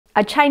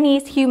A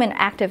Chinese human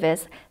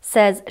activist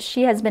says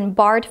she has been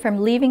barred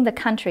from leaving the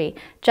country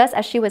just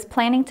as she was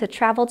planning to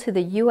travel to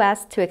the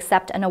U.S. to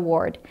accept an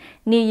award.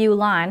 Ni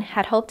Yulan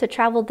had hoped to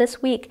travel this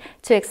week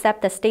to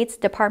accept the State's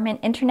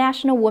Department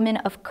International Woman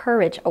of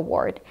Courage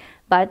Award,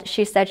 but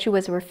she said she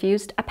was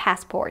refused a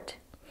passport.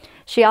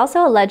 She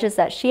also alleges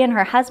that she and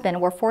her husband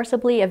were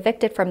forcibly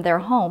evicted from their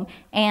home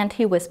and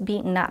he was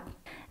beaten up.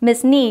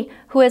 Ms. Ni,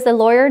 who is a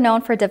lawyer known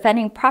for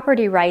defending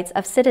property rights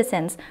of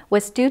citizens,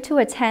 was due to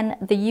attend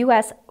the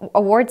U.S.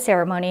 award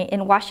ceremony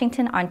in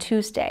Washington on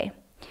Tuesday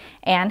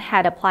and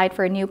had applied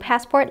for a new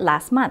passport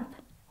last month.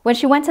 When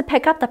she went to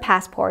pick up the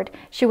passport,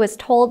 she was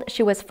told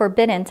she was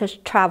forbidden to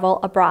travel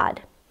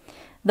abroad.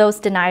 Those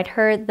denied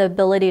her the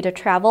ability to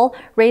travel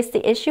raised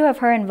the issue of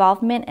her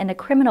involvement in a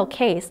criminal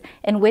case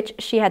in which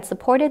she had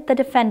supported the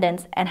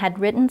defendants and had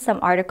written some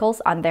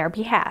articles on their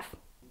behalf.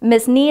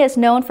 Ms. Ni is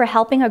known for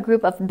helping a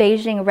group of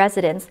Beijing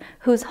residents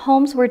whose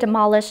homes were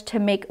demolished to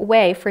make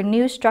way for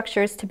new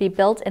structures to be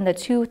built in the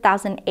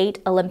 2008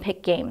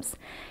 Olympic Games.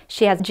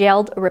 She has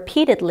jailed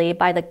repeatedly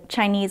by the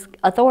Chinese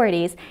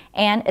authorities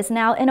and is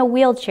now in a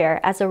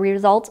wheelchair as a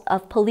result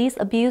of police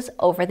abuse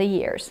over the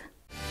years.